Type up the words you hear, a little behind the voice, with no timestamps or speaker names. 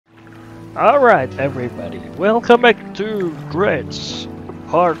Alright, everybody, welcome back to Dredge,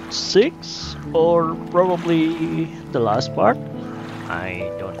 part 6, or probably the last part. I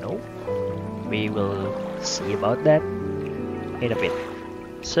don't know. We will see about that in a bit.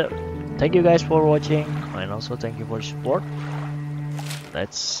 So, thank you guys for watching, and also thank you for your support.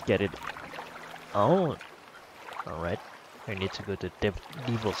 Let's get it on. Alright, I need to go to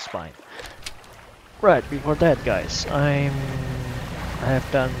Devil's Spine. Right, before that, guys, I have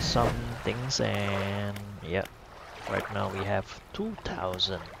done some things, and yeah, right now we have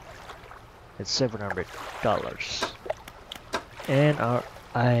 2,000. It's $700, and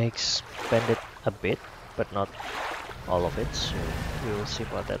I expanded a bit, but not all of it. So we will see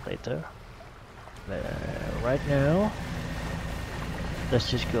about that later. Right now,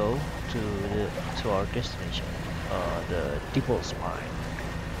 let's just go to our destination, the Devil's Spine.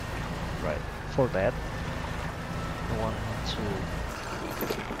 Right. For that, I want to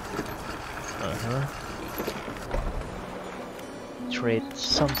trade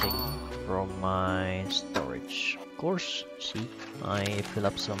something from my storage. Of course, see, I fill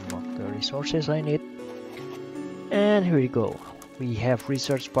up some of the resources I need, and here we go. We have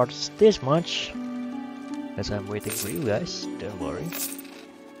research parts this much, as I'm waiting for you guys. Don't worry.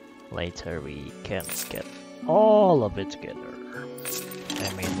 Later we can get all of it together.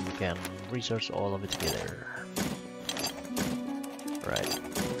 I mean, we can research all of it together. Right.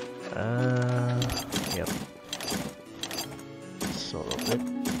 Yep. Sort of it.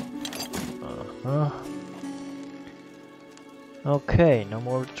 Okay, no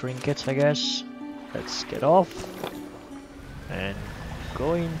more trinkets, I guess. Let's get off and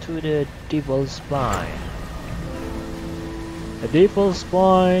go into the Devil's Spine. The Devil's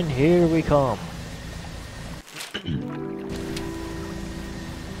Spine, here we come.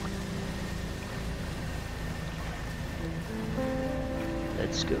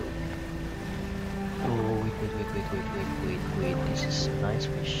 Let's go. Oh, wait. This is a nice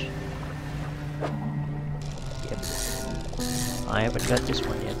fish. Yep. I haven't got this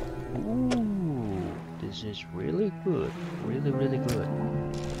one yet. Ooh, this is really good. Really good.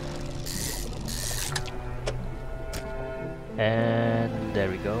 And there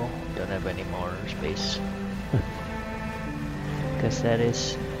we go. Don't have any more space. Because that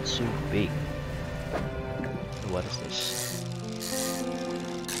is too big. What is this?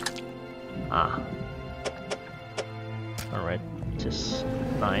 Ah. Alright, just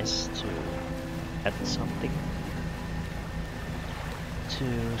nice to add something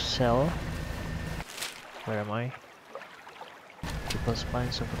to sell. Where am I? Devil's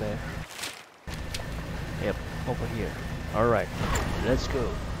Spines over there. Yep, over here. Alright, let's go.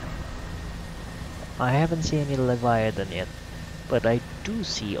 I haven't seen any Leviathan yet, but I do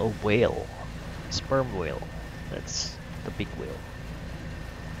see a whale. Sperm whale. That's the big whale.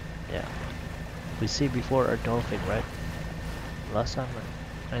 Yeah. We see before a dolphin, right? Last time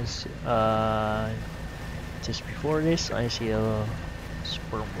I see, just before this I see a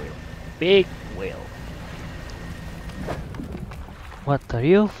sperm whale. Big whale. What are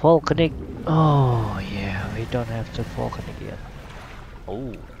you? Volcanic? Oh yeah, we don't have the volcanic yet.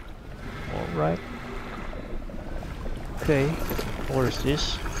 Oh. Alright. Okay. What is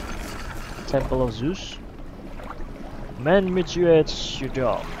this? Temple of Zeus? Man mutilates your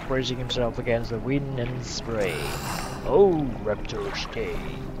dog, bracing himself against the wind and spray. Oh, raptor, stay.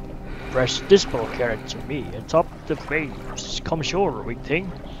 Press this spell carrot to me and top the flames. Come ashore, weak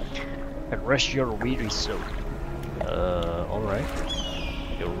thing, and rest your weary soul. Alright.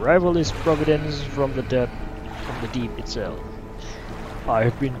 Your rival is Providence from the deep itself.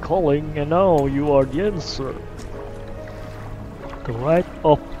 I've been calling, and now you are the answer. The rite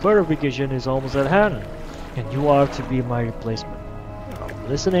of purification is almost at hand, and you are to be my replacement. I'm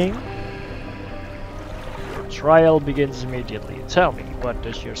listening. Your trial begins immediately. Tell me, what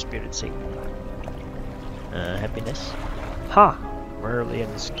does your spirit say? Happiness? Ha! Merely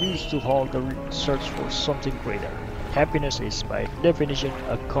an excuse to halt the search for something greater. Happiness is, by definition,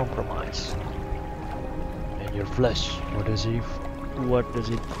 a compromise. And your flesh, what does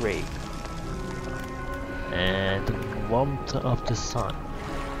it crave? And the warmth of the sun.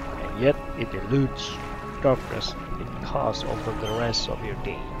 And yet it eludes darkness it casts over the rest of your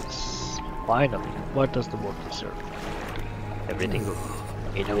days. Finally, what does the world deserve? Everything good.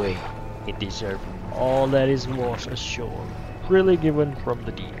 In a way, it deserves all that is washed ashore, freely given from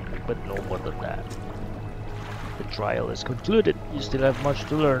the deep, but no more than that. The trial is concluded. You still have much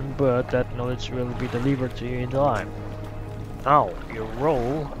to learn, but that knowledge will be delivered to you in time. Now, your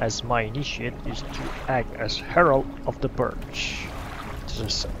role as my initiate is to act as herald of the purge,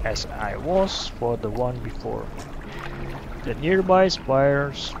 just as I was for the one before me. The nearby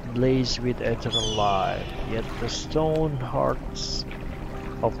spires blaze with eternal light, yet the stone hearts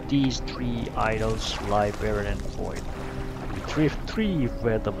of these three idols lie barren and void. We drift three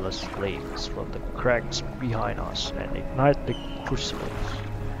fathomless flames from the cracks behind us and ignite the crucibles.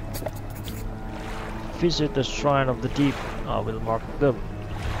 Visit the shrine of the deep, I will mark them.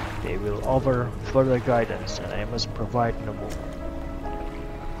 They will offer further guidance and I must provide no more.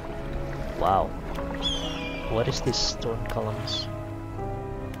 Wow. What is this stone columns?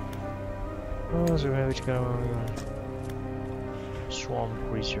 Oh, so which kind of swamp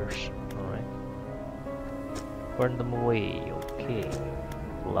creatures. Alright. Burn them away, okay.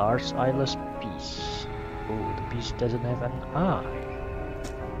 Large eyeless piece. Oh, the piece doesn't have an eye.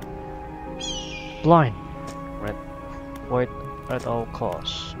 Blind. Red. White at all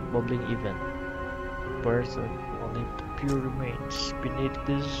costs. Bubbling even. Birth only the pure remains. Beneath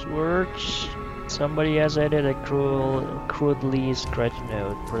these words, somebody has added a crudely scratched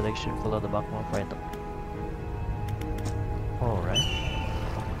note. Protection below the backbone of item. Alright.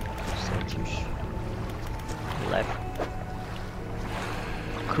 Statues. Left.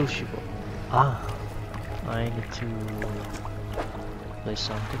 Crucible. Ah. I need to place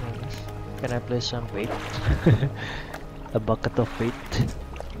something on this. Can I place some bait? A bucket of bait.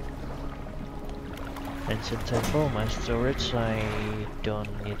 Ancient temple, my storage. I don't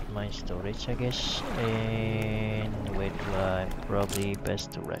need my storage, I guess. And wait, probably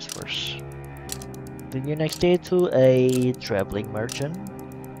best to rest first. Bring you next day to a traveling merchant.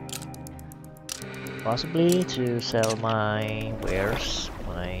 Possibly to sell my wares,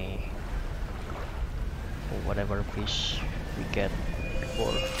 my whatever fish we get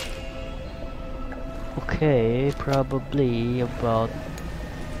for. Okay, probably about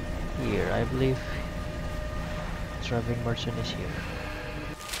here. I believe traveling merchant is here.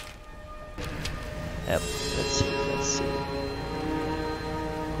 Yep, let's see.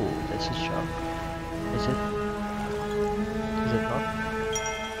 Cool, that's a shop. Is it? Is it not?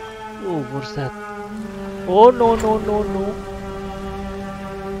 Oh, what's that? Oh no.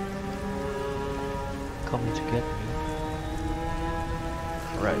 Coming to get me.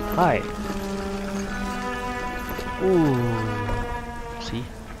 Right, hi. Ooh. See.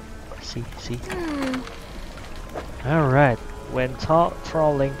 Alright. When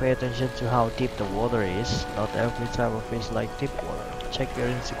trawling, pay attention to how deep the water is. Not every type of fish like deep water. Check your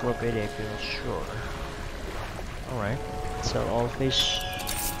encyclopedia if you're not sure. Alright. Sell all fish.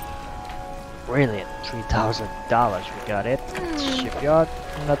 Brilliant. $3,000. We got it. Shipyard.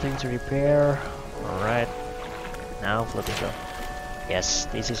 Nothing to repair. Alright. Now floating go. Yes,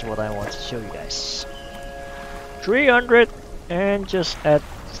 this is what I want to show you guys. 300 and just add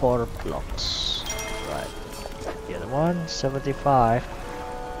 4 blocks. Right. The other one, 75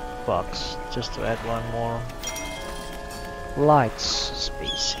 bucks just to add one more lights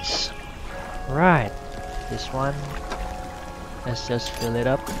spaces. Right. This one, let's just fill it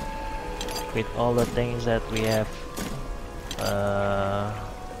up with all the things that we have.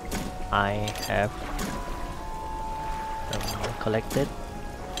 I have collected,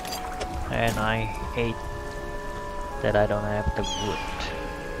 and I hate that I don't have the wood.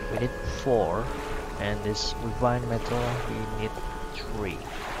 We need 4, and this refined metal we need 3.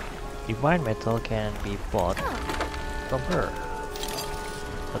 Refined metal can be bought from her,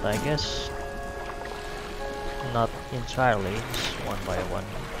 but I guess not entirely, just one by one,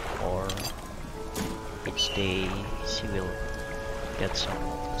 or each day she will get some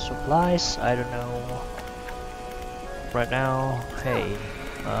supplies. I don't know. Right now, hey,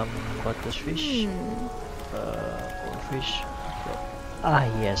 got this fish, fish. Ah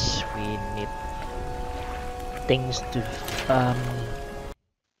yes, we need things to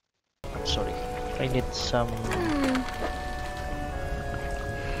sorry, I need some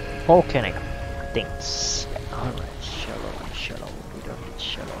volcanic things. Alright, shallow, we don't need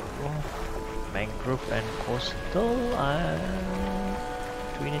shallow. Mangrove and coastal,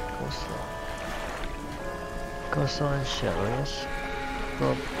 do we need coastal? Coastal and shallow, yes.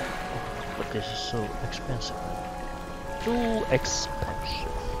 But this is so expensive. Too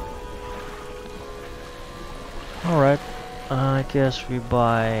expensive. Alright, I guess we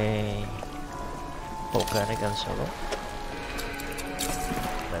buy organic and shallow.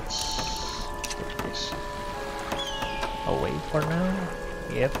 Let's get this away for now.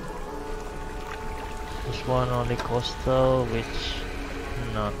 Yep. This one only coastal, which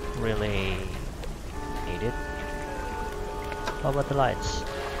not really needed. How about the lights?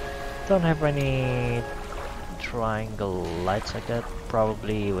 Don't have any triangle lights like that.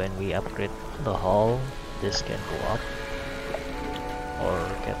 Probably when we upgrade the hull, this can go up or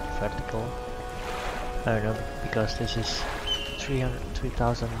get vertical. I don't know, because this is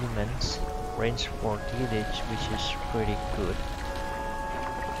 3,000 lumens, range 40 Dredge, which is pretty good.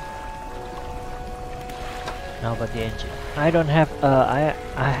 Now about the engine. I don't have I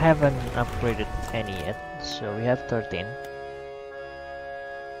haven't upgraded any yet, so we have 13.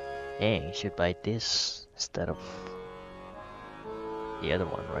 Dang, should buy this instead of the other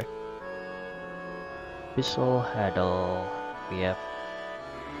one, right? Visual Handle. We have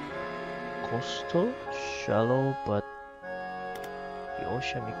coastal, shallow, but the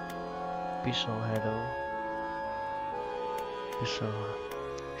oceanic visual handle. Visual.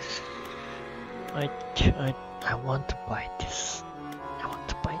 I want to buy this. I want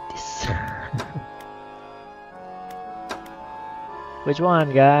to buy this. Which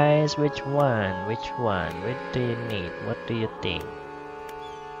one, guys? Which one? Which one? What do you need? What do you think?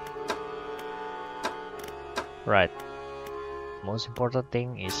 Right. Most important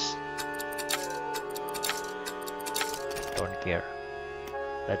thing is don't care.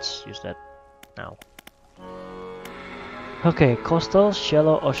 Let's use that now. Okay, coastal,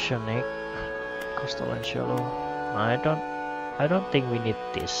 shallow, oceanic. Coastal and shallow. I don't think we need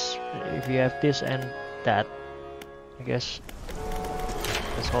this. If you have this and that, I guess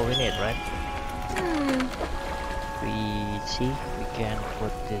that's all we need, right? We can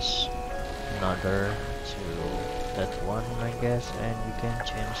put this another to that one, I guess, and we can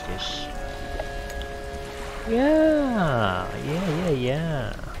change this. Yeah.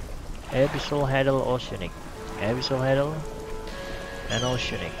 Abyssal handle, oceanic. Abyssal handle and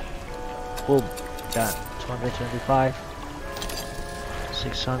oceanic. Boom. Done. 225.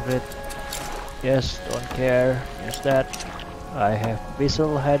 600. Yes, don't care. Use that. I have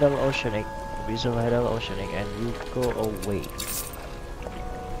Visual Handle Oceanic. Visual Handle Oceanic, and you go away.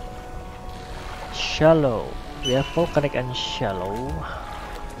 Shallow. We have volcanic and shallow.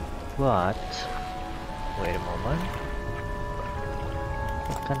 But wait a moment.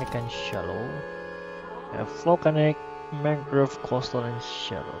 Volcanic and shallow. We have volcanic, mangrove, coastal, and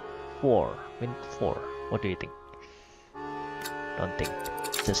shallow. 4. Wind 4. What do you think? Don't think.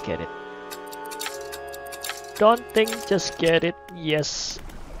 Just get it. Don't think, just get it. Yes,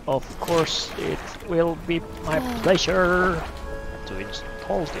 of course, it will be my pleasure to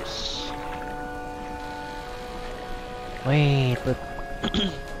install this. Wait, but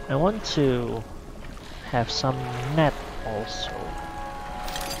I want to have some net also.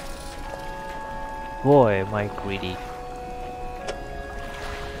 Boy, am I greedy.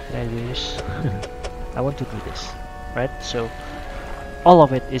 Can I do this? I want to do this, right? So all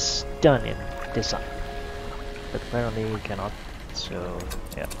of it is done in design. But apparently we cannot, so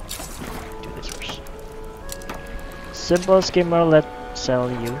yeah, do this first. Simple skimmer, let us sell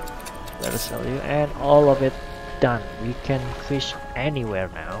you, and all of it done. We can fish anywhere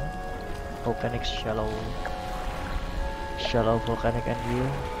now. Volcanic, shallow, volcanic, and you.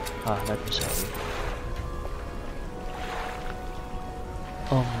 Let me sell you.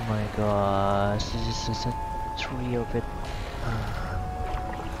 Oh my gosh, this is just a tree of it.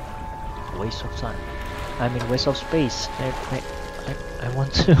 Waste of time. I mean, waste of space. I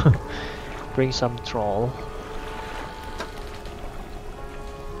want to bring some troll.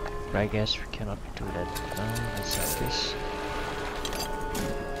 But I guess we cannot do that. Let's sell this.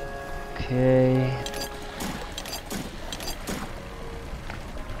 Okay.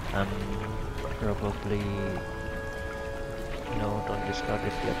 Probably no. Don't discard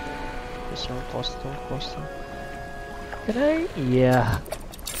it yet. This one coastal. Can I? Yeah.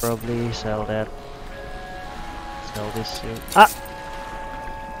 Probably sell that. Sell this too.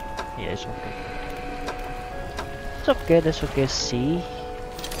 Yeah, it's okay. It's okay, that's okay. See?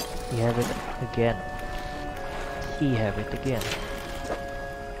 He have it again.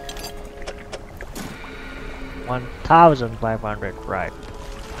 1,500, right.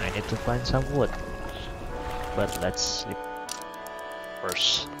 I need to find some wood. But let's sleep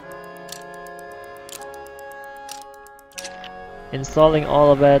first. Installing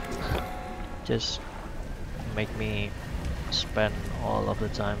all of it just make me spend all of the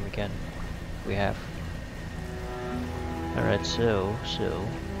time we have. Alright, so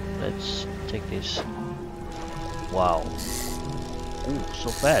let's take this. Wow. Ooh, so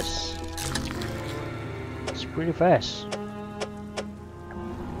fast. It's pretty fast.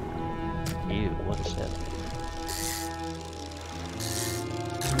 Ew, what is that?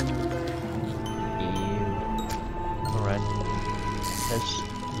 Ew. Alright. That's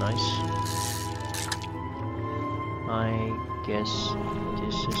nice. I guess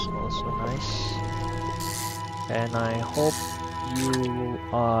this is also nice. And I hope you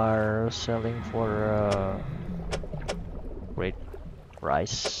are selling for great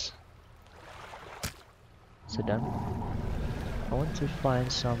price. So done. I want to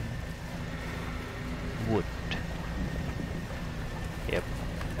find some wood. Yep.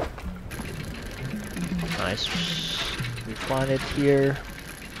 Nice. We find it here.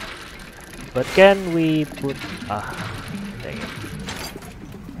 But can we put... dang it.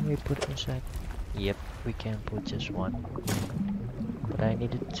 Can we put inside? Yep, we can put just one. But I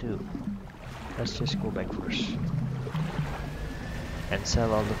needed two. Let's just go back first. And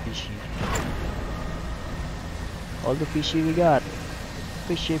sell all the fishy. All the fishy we got.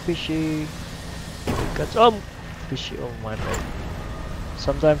 Fishy, fishy. We got some fishy. Oh my god.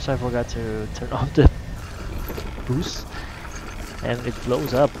 Sometimes I forgot to turn off the boost. And it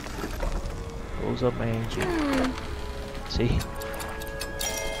blows up. Blows up my engine. See?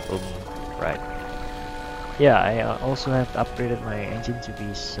 Boom. Right. Yeah, I also have upgraded my engine to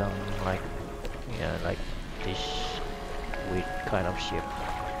be some like, yeah, like this weird kind of ship.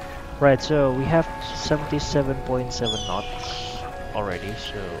 Right, so we have 77.7 knots already,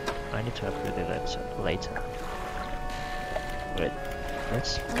 so I need to upgrade it later. Wait,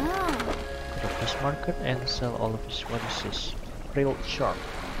 let's go to fish market and sell all of this. What is this? Real shark.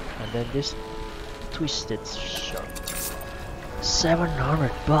 And then this twisted shark.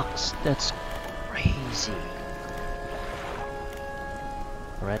 700 bucks. That's crazy.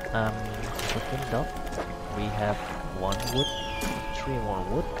 Right, cooking dock. We have 1 wood, 3 more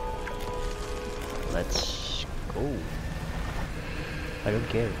wood. Let's go. I don't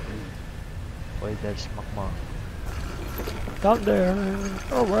care. Wait, there's magma. Down there.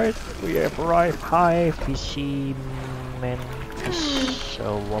 Alright, we have arrived. Hi, fishy man, fish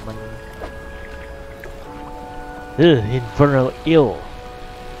woman. Infernal eel.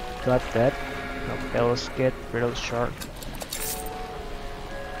 Got that. What else get? Real shark.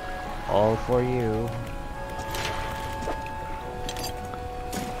 All for you.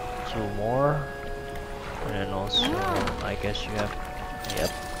 2 more. And then also, I guess you have,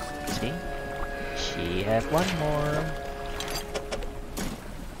 yep, see? She have 1 more.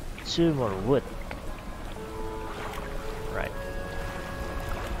 2 more wood. Right.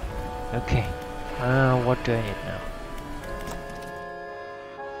 Okay. What do I need now?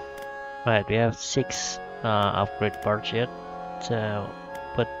 Right, we have 6 upgrade parts yet. So,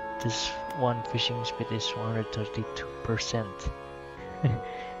 but this one fishing speed is 132%. And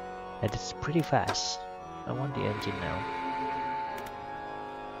it's pretty fast. I want the engine now.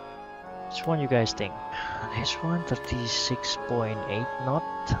 Which one you guys think? This one 36.8 knot.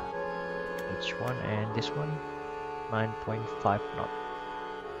 Which one? And this one 9.5 knot.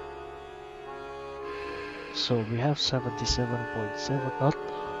 So we have 77.7 knot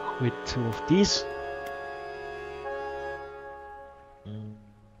with 2 of these.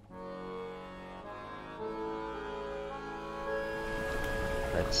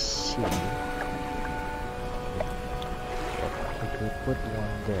 Let's see. If we put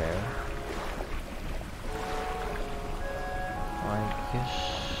one there, I guess.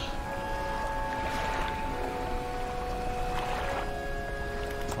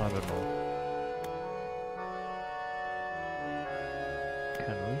 I don't know.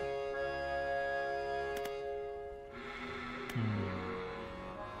 Can we?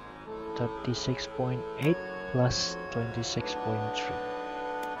 36.8 plus 26.3.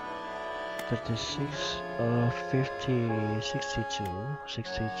 36, 50, 62,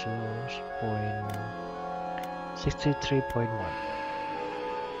 63.1.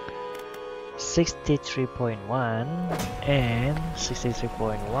 63.1 and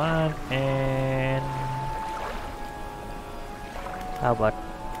 63.1 and how about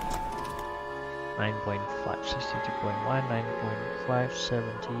 9.5, 62.1, 9.5,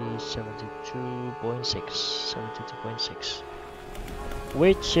 72.6, 72.6,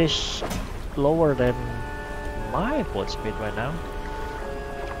 which is lower than my boat speed right now.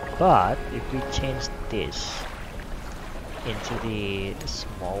 But if we change this into the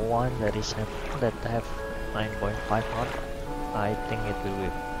small one that have 9.5 knot, I think it will be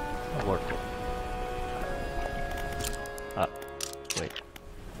worth it. Wait.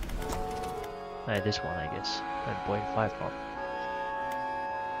 This one, I guess. 9.5 knot.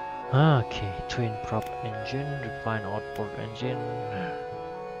 Okay, twin prop engine, refined outboard engine.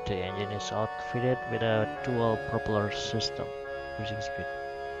 The engine is outfitted with a dual propeller system. Cruising speed.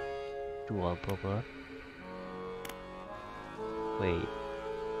 Dual propeller. Wait.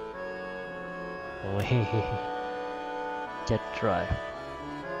 Jet drive.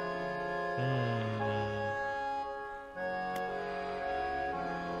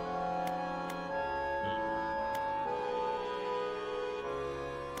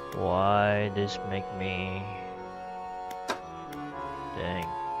 Why this make me... Dang.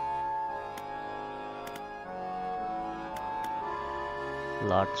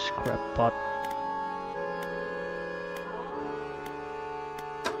 large crab pot.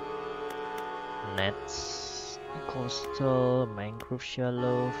 Nets, coastal, mangrove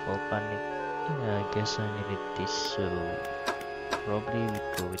shallow, volcanic. Yeah, I guess I needed this, so probably we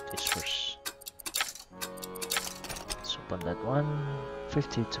go with this first. Let's open that one.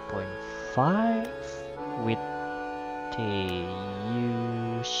 52.5 with the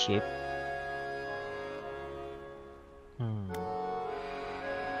U shape.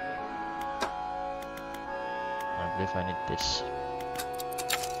 I believe I need this.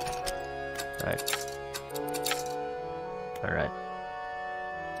 Right. Alright.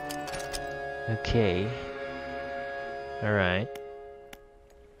 Okay. Alright.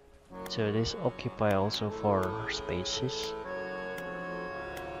 So this occupy also for spaces.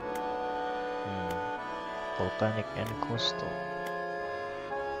 Volcanic and coastal.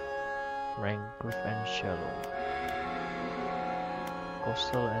 Mangrove and shallow.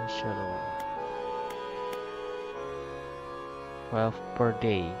 Coastal and shallow. 12 per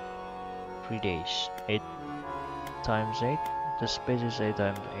day. 3 days. 8 times 8. The space is 8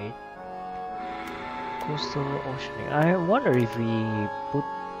 times 8. Coastal oceanic. I wonder if we put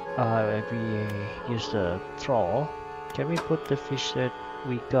if we use the trawl, can we put the fish that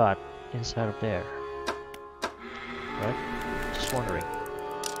we got inside of there? Right? Just wondering.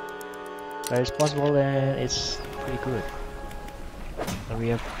 That is possible and it's pretty good. And we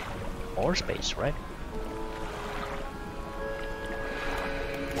have more space, right?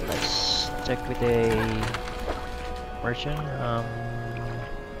 Let's check with a merchant.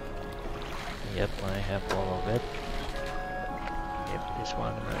 Yep, I have all of it. Yep, this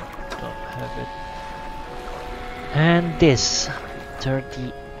one I don't have it. And this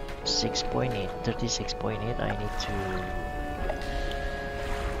 36.8. 36.8. I need to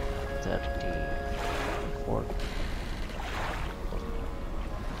 34.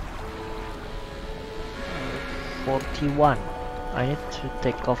 41. I need to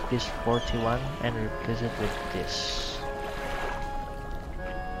take off this 41 and replace it with this.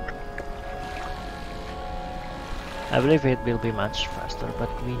 I believe it will be much faster, but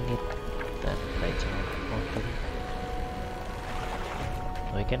we need that later. Okay.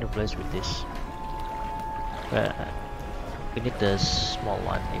 We can replace with this. But we need the small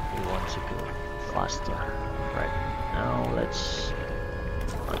one if we want to go faster. Right now, let's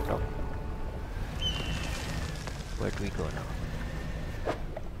unlock. Where do we go now?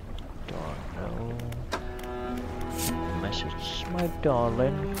 Don't know. Message, my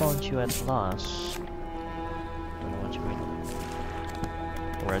darling, found you at last. Don't know what you mean.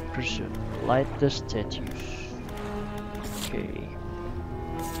 Alright, pursue. Light the statues. Okay.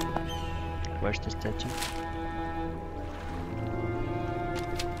 Where's the statue?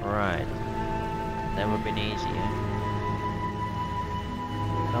 Alright. Never been easy, eh?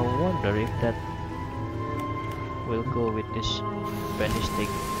 I wonder if that will go with this vanish thing.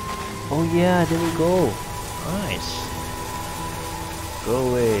 Oh yeah, there we go. Nice. Go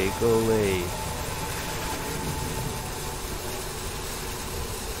away, go away.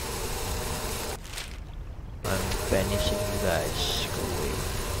 I'm banishing you guys. Go away.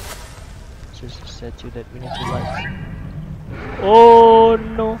 This is the statue that we need to light. Oh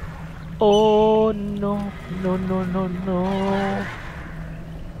no. Oh no. No, no, no, no.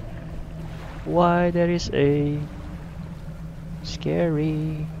 Why there is a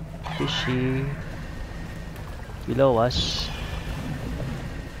scary fishy below us.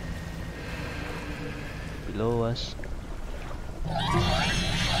 Below us.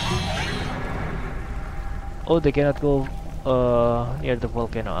 Oh, they cannot go near the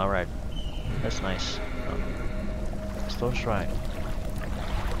volcano. Alright, that's nice. Stone shrine.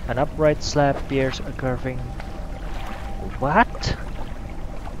 An upright slab bears a curving. What?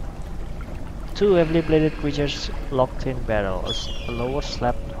 Two heavily bladed creatures locked in battle. A lower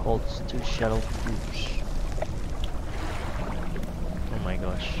slab holds two shallow cubes. Oh my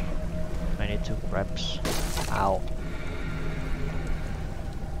gosh. I need two crabs. Ow.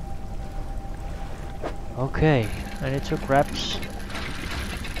 Okay, I need two crabs.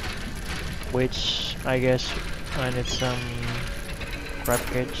 Which I guess I need some crab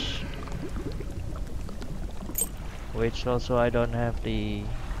cage. Which also I don't have the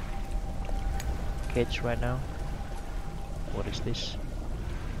cage right now. What is this?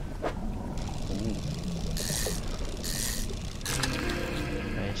 Ooh.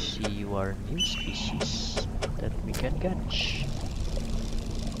 I see you are new species that we can catch.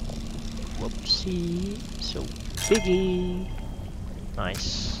 Whoopsie, so biggie.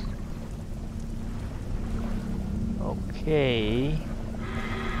 Nice. Okay.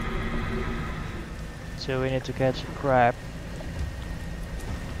 So we need to catch a crab.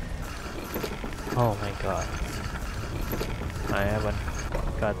 Oh my god. I haven't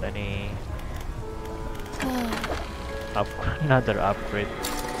got any another upgrade.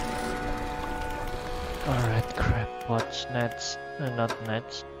 Alright, crap. What's next? Not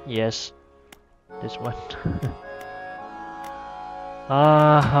next. Yes, this one.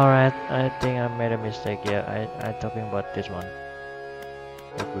 Alright. I think I made a mistake. Yeah, I'm talking about this one.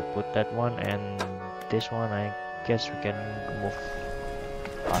 If we put that one and this one, I guess we can move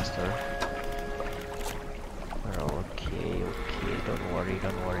faster. Okay, don't worry.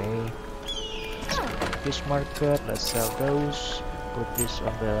 Fish market, let's sell those. Put this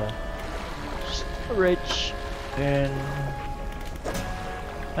on the storage and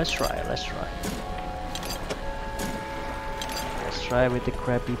let's try with the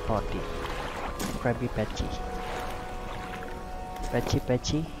Krabby Patty,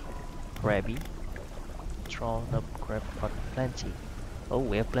 Krabby, thrown up crab pot plenty. Oh,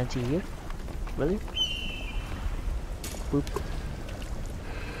 we have plenty here, really? Boop.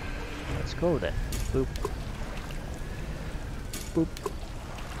 Let's go then. Boop. Boop.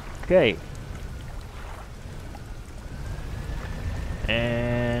 Okay.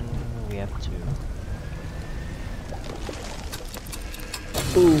 And we have to.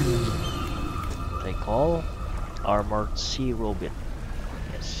 Boom. They call armored sea robot.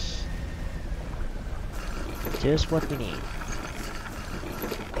 Yes. Just what we need.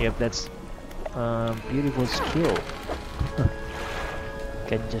 Yep, that's beautiful skill.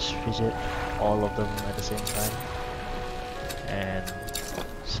 Can just visit all of them at the same time and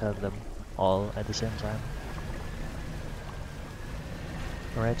sell them all at the same time.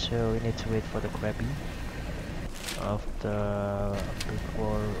 Alright, so we need to wait for the Krabby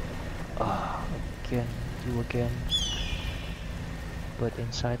before again, but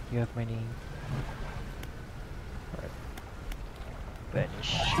inside you have many. Alright.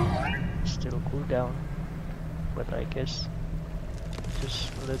 Vanish, still cool down, but I guess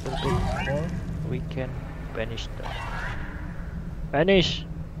just a little bit more we can banish them. Vanish!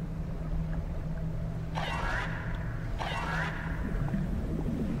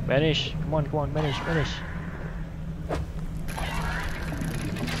 Vanish! Come on, vanish!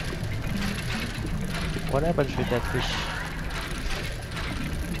 What happens with that fish?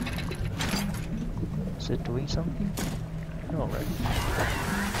 Is it doing something? No, right?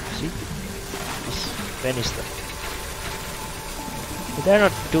 See? Just vanish them. If they're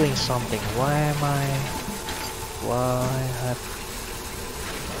not doing something, what am I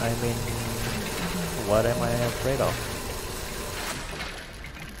afraid of?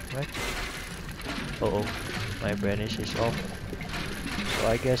 Right? Uh-oh, my vanish is off. So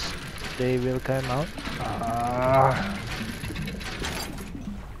I guess they will come out.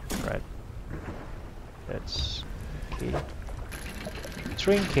 Right. That's okay.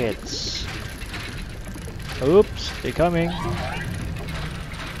 Trinkets. Oops, they're coming.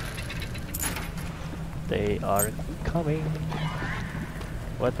 They are coming.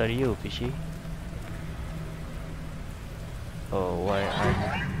 What are you, fishy? Oh, why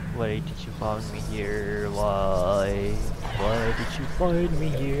did you find me here? Why did you find me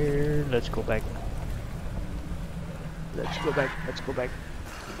here? Let's go back.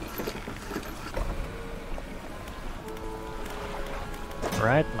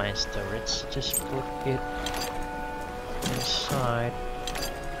 Right, my storage. Just put it inside.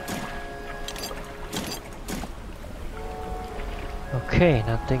 Okay,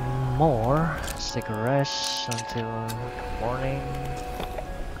 nothing more. Let's take a rest until morning.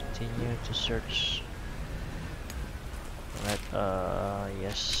 Continue to search. Right,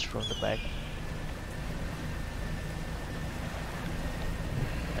 yes, from the back.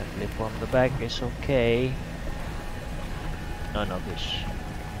 And from the back is okay. No fish.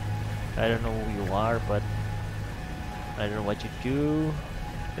 I don't know who you are, but I don't know what you do.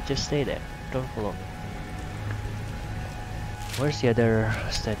 But just stay there. Don't follow me. Where's the other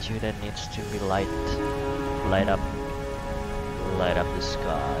statue that needs to be light up the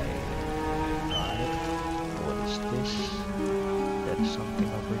sky? Right. What is this? That's something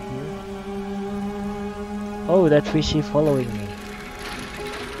over here. Oh, that fishy following me.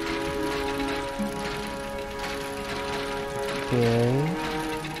 Okay.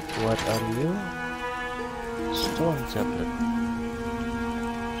 What are you? Stone tablet.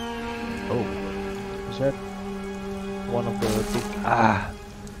 Oh, is that one of the big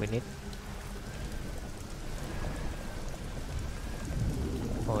we need?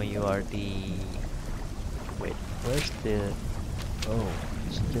 Oh, you are the wait, where's the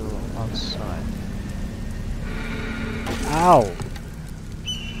it's still outside. Ow!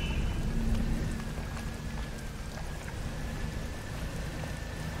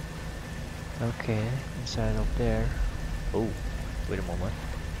 Okay, inside of there. Oh, wait a moment.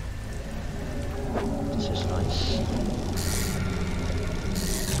 This is nice.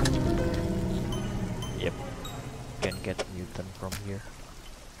 Yep, can get mutant from here.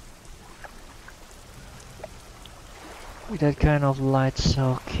 With that kind of lights,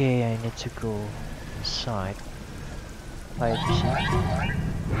 okay, I need to go inside. Right,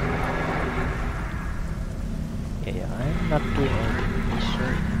 yeah, I'm not doing anything,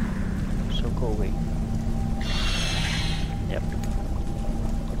 so go away. Yep.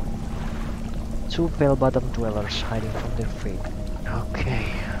 Two pale bottom dwellers hiding from their fate.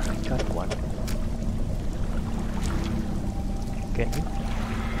 Okay, I got one. Can you?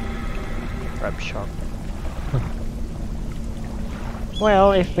 Grab shark.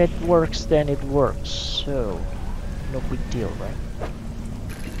 Well, if it works, then it works, so no big deal, right?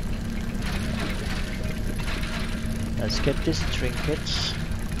 Let's get these trinkets.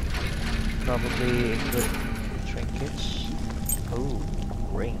 Probably good trinkets. Oh,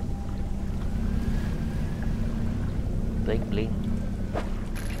 ring. Bling bling.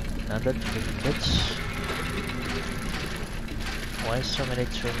 Another trinkets. Why so many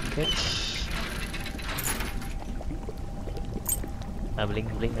trinkets? A bling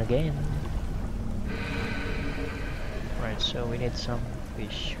bling again. Right, so we need some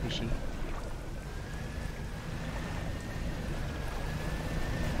fishy.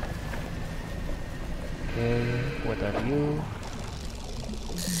 Okay, what are you?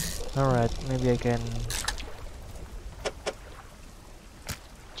 Alright, maybe I can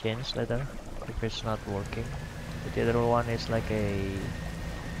change later if it's not working. But the other one is like a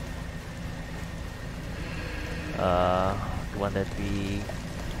the one that we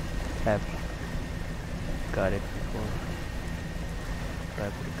have got it before.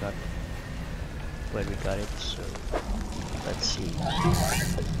 Where we got it, so let's see.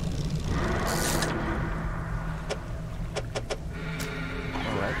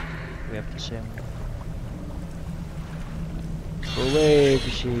 Alright, we have the same. Go away,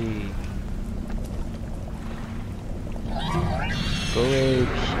 fishy. Go away,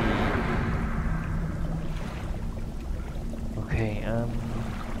 fishy. Okay,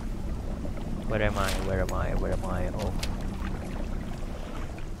 where am I? Oh.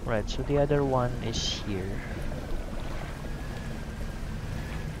 Right, so the other one is here.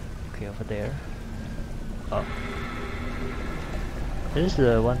 Okay, over there. Oh. This is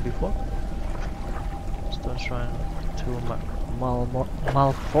the one before. Stone Shrine to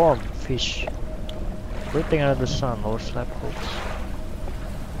malformed fish. Breathing out of the sun or slap hooks.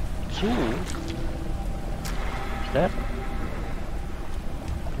 Two? Is that?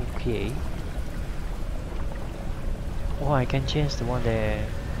 Okay. Oh, I can change the one there.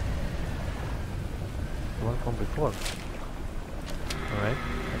 The one from before. Alright,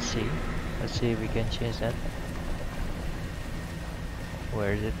 let's see. Let's see if we can change that.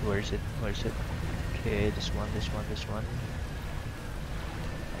 Where is it? Okay, this one. Let's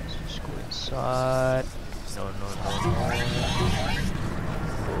just go inside. No.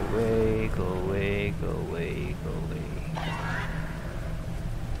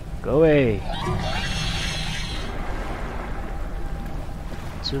 Go away.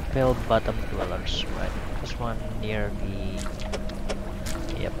 Two pale bottom dwellers, right? This one near the...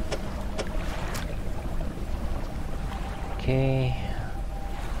 Yep. Okay.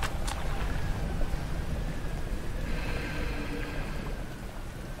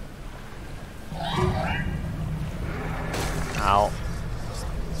 Ow.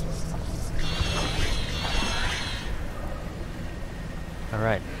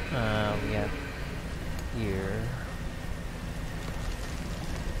 Alright, we have here.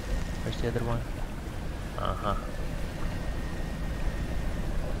 Where's the other one?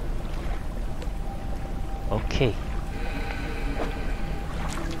 Okay.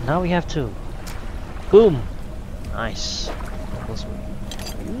 Now we have two. Boom! Nice.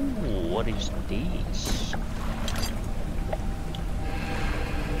 Ooh, what is this?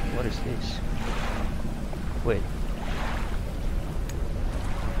 What is this? Wait.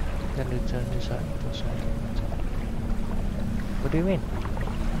 Can you turn this on? What do you mean?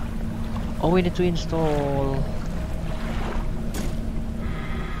 Oh, we need to install.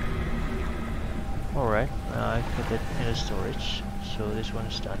 Alright, I put it in the storage, so this one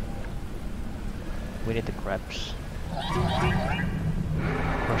is done. We need the crabs.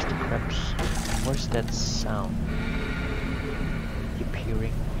 Where's the crabs? Where's that sound? Keep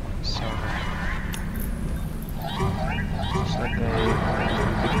hearing sound. It's like a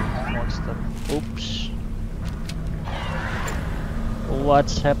big monster. Oops.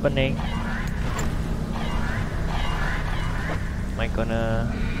 What's happening? Am I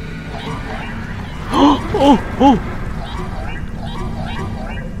gonna Oh! Oh!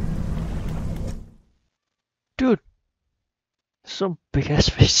 Dude! Some big ass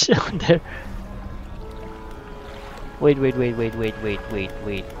fish down there. Wait.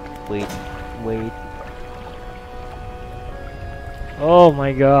 Oh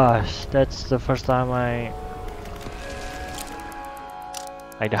my gosh, that's the first time I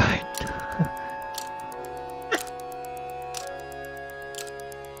died.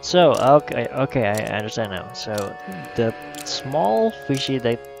 So, okay, I understand now. So, the small fishy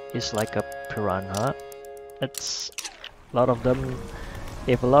that is like a piranha, it's a lot of them.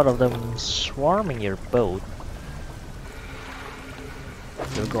 If a lot of them swarming your boat,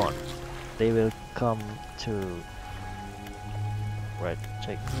 they're gone. They will come to. Right,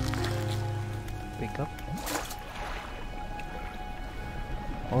 take. Pick up.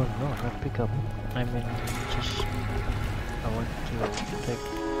 Oh no, not pick up. I mean, just. I want to take.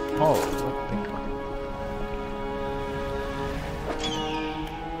 Oh, not pick up.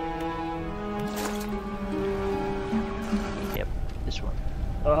 Yep, this one.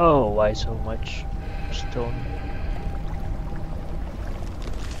 Oh, why so much stone?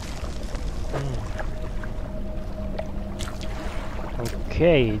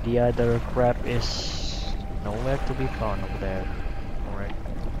 Okay, the other crab is nowhere to be found over there. Alright.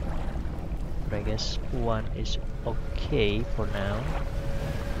 But I guess one is okay for now.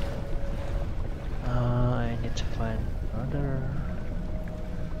 I need to find another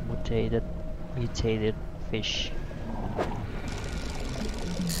mutated fish.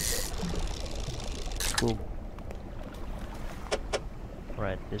 Boom.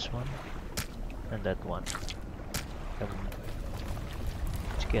 Right, this one and that one.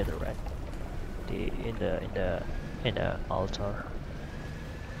 Together, right? In the altar.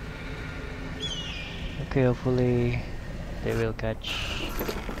 Okay, hopefully they will catch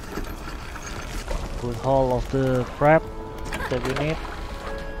good haul of the crab that we need.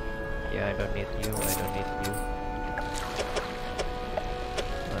 Yeah, I don't need you.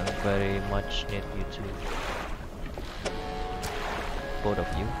 I very much need you too. Both of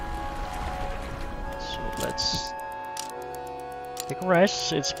you. So let's take a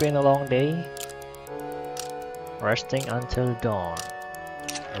rest. It's been a long day. Resting until dawn.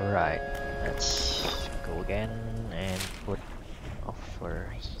 Right, let's go again and put over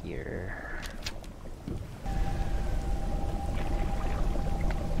here.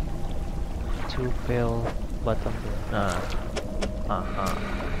 To fill bottom.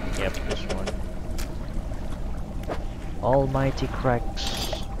 Yep, this one. Almighty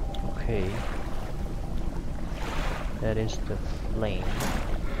cracks. Okay. That is the flame.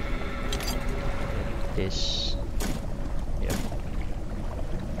 This. Yep.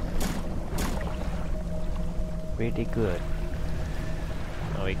 Pretty good.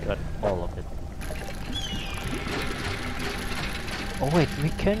 Now we got all of it. Oh wait, we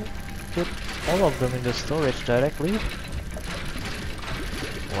can put all of them in the storage directly?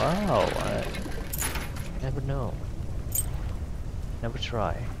 Wow, I never know. Never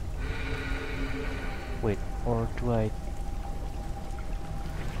try. Wait, or do I...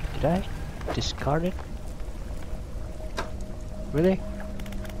 Did I discard it? Really?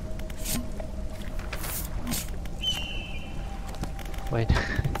 Wait.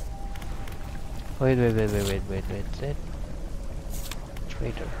 wait.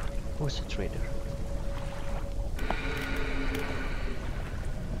 Trader. Who's the trader?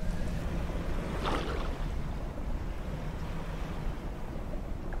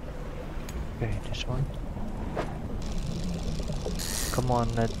 Okay, this one. Come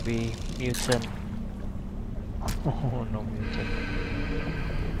on, let be mutant. Oh, no mutant.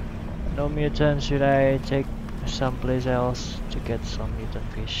 No mutant. Should I take someplace else to get some mutant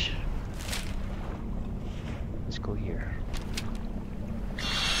fish? Let's go here.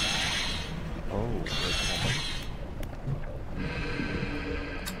 Oh, wait a moment.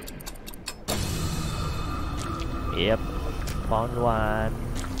 Yep, found one.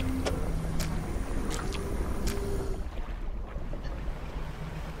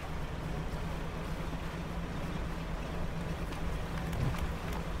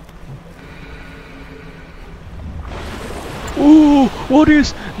 Oh, what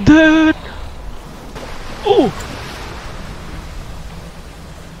is that? Oh!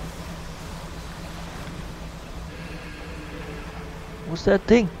 What's that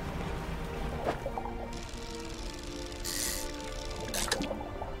thing?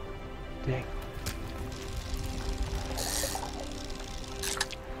 Dang.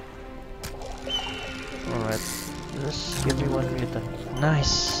 Alright, just give me one mutant.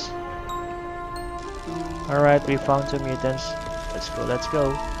 Nice! Alright, we found two mutants. Let's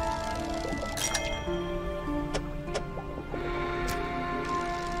go.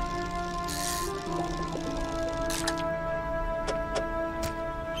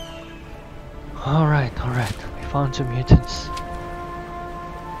 Alright, we found two mutants.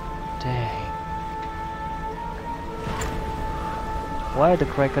 Dang. Why the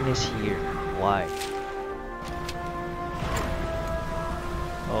Kraken is here? Why?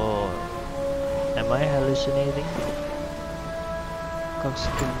 Oh, am I hallucinating? Cause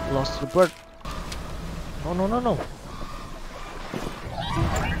I lost the bird. No.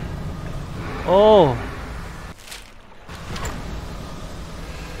 Oh!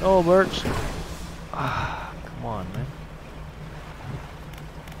 No birds! Ah, come on, man.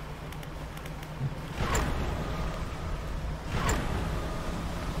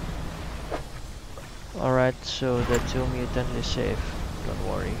 Alright, so the two mutant is safe. Don't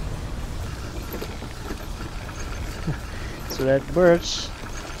worry. So that bird's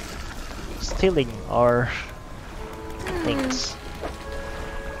stealing our things.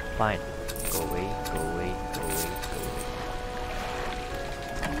 Fine. Go away.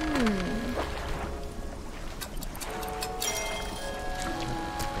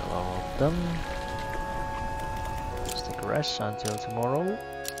 Kill all of them. Let's take a rest until tomorrow.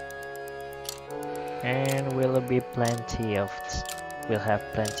 And we'll have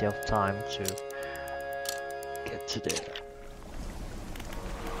plenty of time to get to there.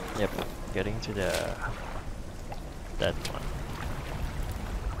 Yep, getting to that one.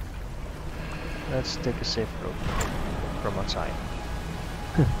 Let's take a safe route from outside.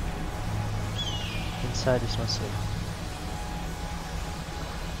 Inside is not safe.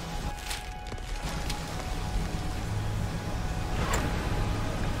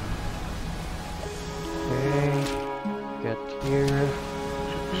 Here.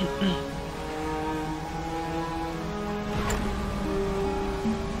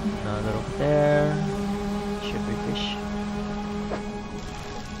 Another up there. Should we fish?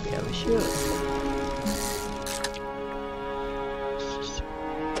 Yeah, we should.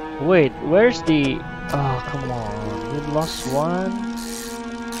 Wait, where's the... Oh, come on. We lost one?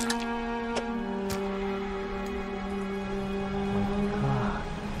 Oh my god.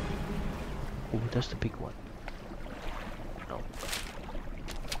 Oh, that's the big one.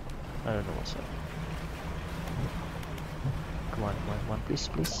 I don't know what's up. Come on, please.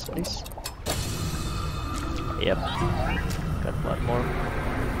 Yep. Got one more.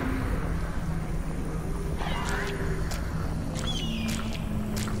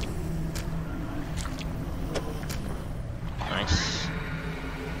 Nice.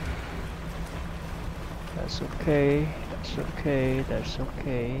 That's okay.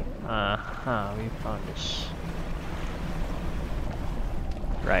 Aha, we found this.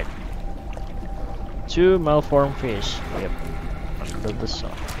 Right. Two malformed fish. Yep. Under the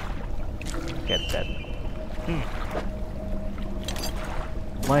sun. Get that.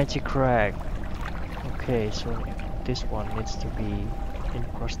 Mighty crag. Okay, so this one needs to be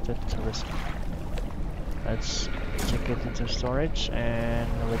encrusted telescope. Let's check it into storage and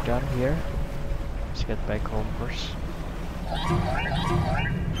we're done here. Let's get back home first.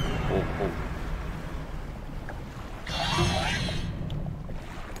 Oh.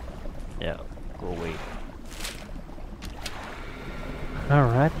 Yeah, go away.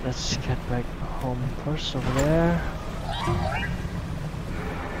 Alright, let's get back home first over there.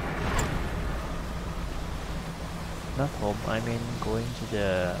 Not home, I mean going to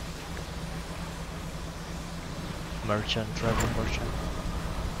the travel merchant.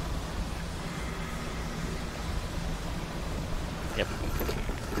 Yep.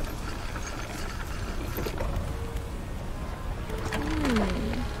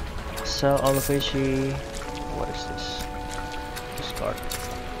 Sell all the fishy. What is this? Discard.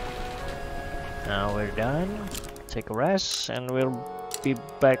 Now we're done. Take a rest and we'll be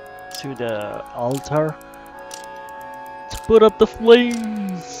back to the altar to put up the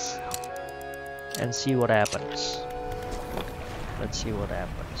flames and see what happens. Let's see what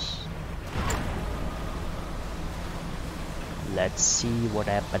happens. Let's see what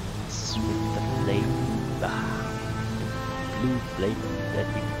happens with the flame. Blue flame that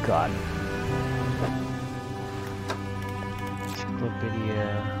we got. Encyclopedia.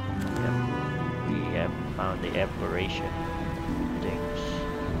 Yep. We have found the aberration things.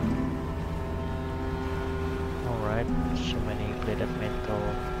 Alright, so many plated metal.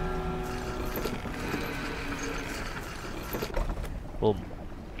 Boom.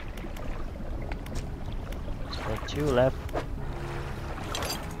 So 2 left.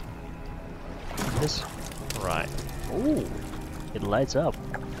 This right. Ooh, it lights up.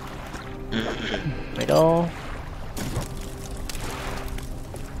 Middle.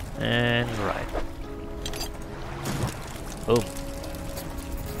 And right. Boom.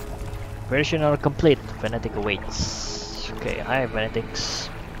 Operational complete. Fanatic awaits. Okay, hi Fanatics.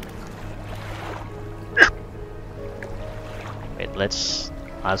 let's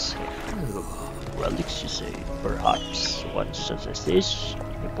ask him. Relics, you say? Perhaps one such as this.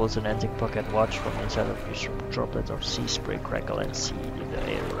 He pulls an antique pocket watch from inside of his droplet of sea spray, crackle and seed in the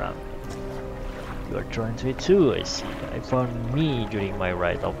air around. You are drawn to it too, I see. I found me during my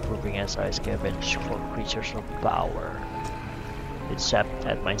rite of proving as I scavenge for creatures of power. It sapped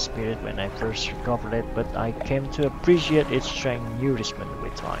at my spirit when I first recovered it, but I came to appreciate its strength nourishment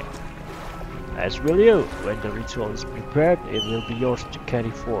with time. As will you. When the ritual is prepared, it will be yours to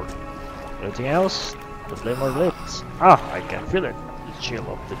carry forth. Anything else? The flame are lit. Ah, I can feel it. The chill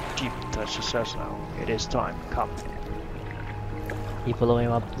of the deep touches us now. It is time. Come. You follow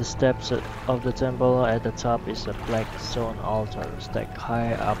him up the steps of the temple. At the top is a black stone altar. Stacked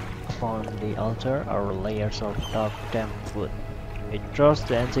high up upon the altar are layers of dark damp wood. He draws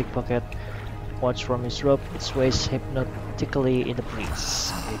the antique pocket watch from his robe. It sways hypnotically in the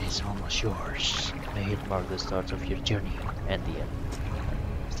breeze. It is almost yours. May it mark the start of your journey and the end.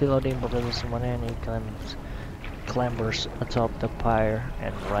 Still holding pocket with one hand, he clambers atop the pyre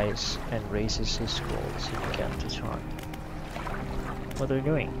and raises his scrolls. He began to chant. What are you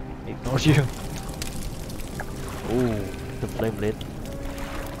doing? Ignores you. Ooh, the flame lit.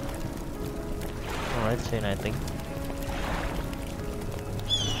 Alright, say nothing.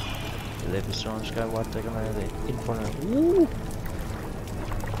 The left is on sky, what taken by the inferno. Ooh!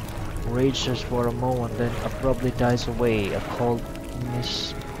 Rages for a moment, then abruptly dies away. A cold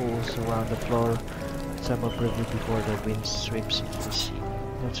mist pulls around the floor, somewhat briefly before the wind sweeps into the sea.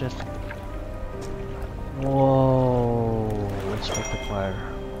 That's just. Whoa! Inspect the fire.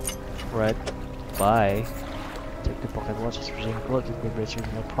 Right. Bye. Take the pocket watch, it's freezing cold, it vibrates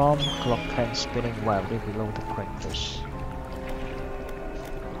with no problem. Clock hand spinning wildly below the crankers.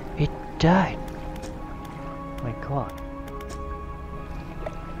 It died! My god.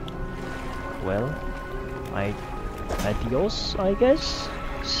 Well, adios, I guess.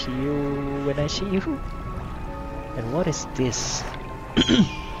 See you when I see you. And what is this?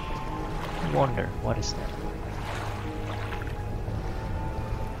 I wonder, what is that?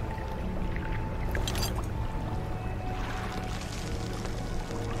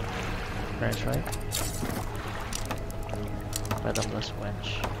 French, right? Bottomless wench.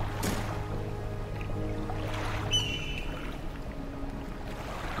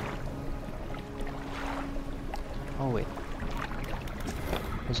 Oh wait.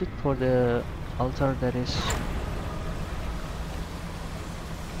 Is it for the altar that is...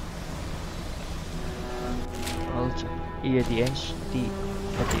 altar? Yeah, at the ancient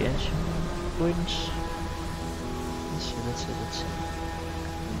ruins. Let's see.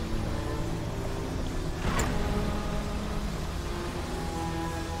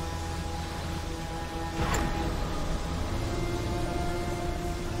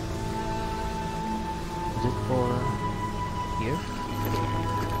 Is it for here?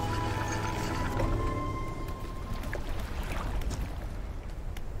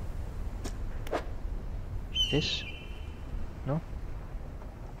 This? No?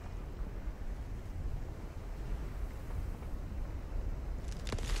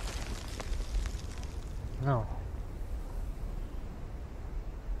 No.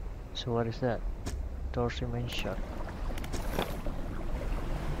 So what is that? Doors remain shut.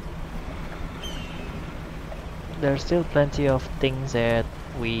 There's still plenty of things that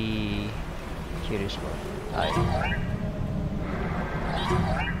we curious about.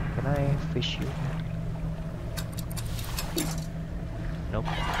 Can I fish you? Nope.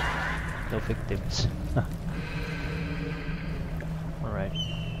 No victims. Alright.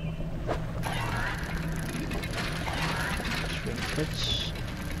 Trinkets.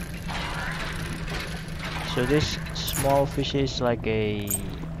 So this small fish is like the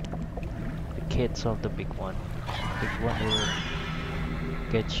kids of the big one. The big one will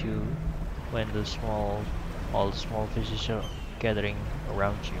get you when all the small fishes are gathering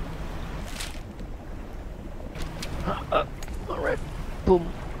around you. Alright, boom.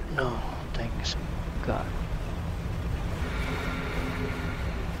 No, thanks God.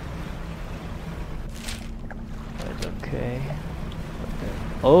 Right, okay.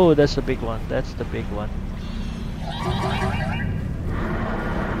 Oh, that's the big one. That's the big one.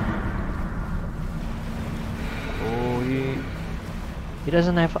 Oh, he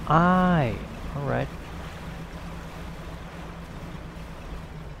doesn't have an eye. Alright.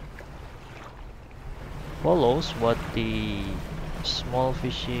 Follows what the small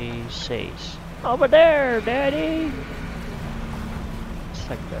fishy says. Over there, Daddy! It's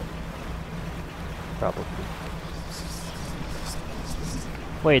like that. Probably.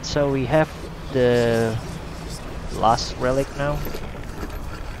 Wait, so we have the last relic now?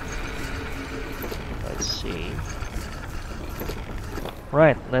 Let's see.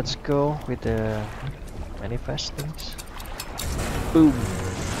 Right, let's go with the manifestings. Boom!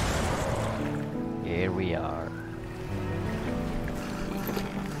 Here we are.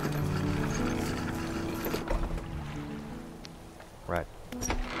 Right.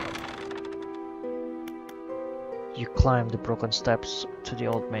 You climb the broken steps to the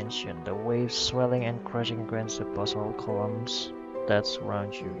old mansion. The waves swelling and crashing against the basalt columns that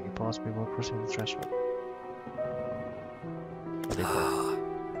surround you. You pause before crossing the threshold.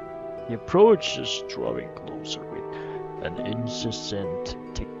 The approach is drawing closer with an incessant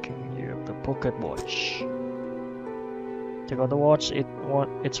ticking of the pocket watch. Take out the watch.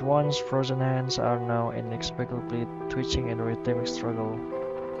 Its once frozen hands are now inexplicably twitching in a rhythmic struggle,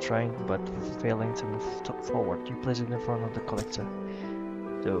 trying but failing to move forward. You place it in front of the collector.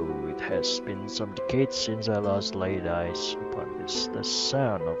 Though it has been some decades since I last laid eyes upon this, the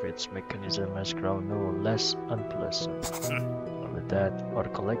sound of its mechanism has grown no less unpleasant. With that, our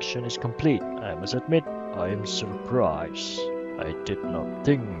collection is complete. I must admit, I am surprised. I did not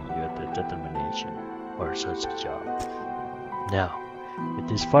think you had the determination for such a job. Now, with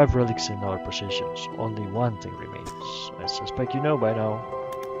these 5 relics in our possessions, only one thing remains. I suspect you know by now.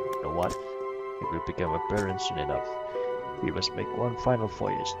 You know what? It will become apparent soon enough. We must make one final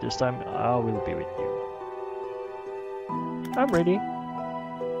voyage. This time I will be with you. I'm ready.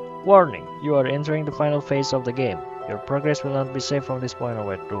 Warning, you are entering the final phase of the game. Your progress will not be safe from this point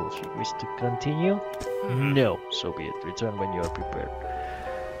onward. Rules. You wish to continue? No, so be it. Return when you are prepared.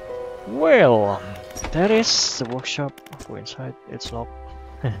 Well, that is the workshop. Go inside, it's locked.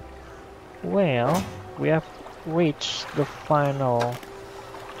 Well, we have reached the final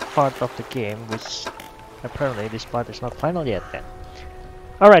part of the game, which apparently this part is not final yet then.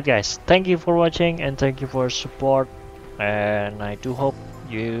 Alright guys, thank you for watching and thank you for support, and I do hope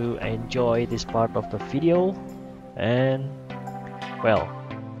you enjoy this part of the video, and well,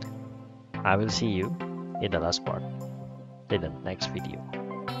 I will see you in the last part, in the next video.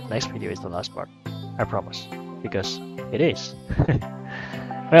 Next video is the last part, I promise, because it is.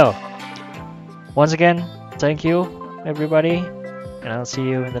 Well, once again, thank you everybody, and I'll see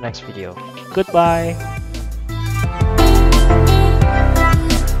you in the next video. Goodbye.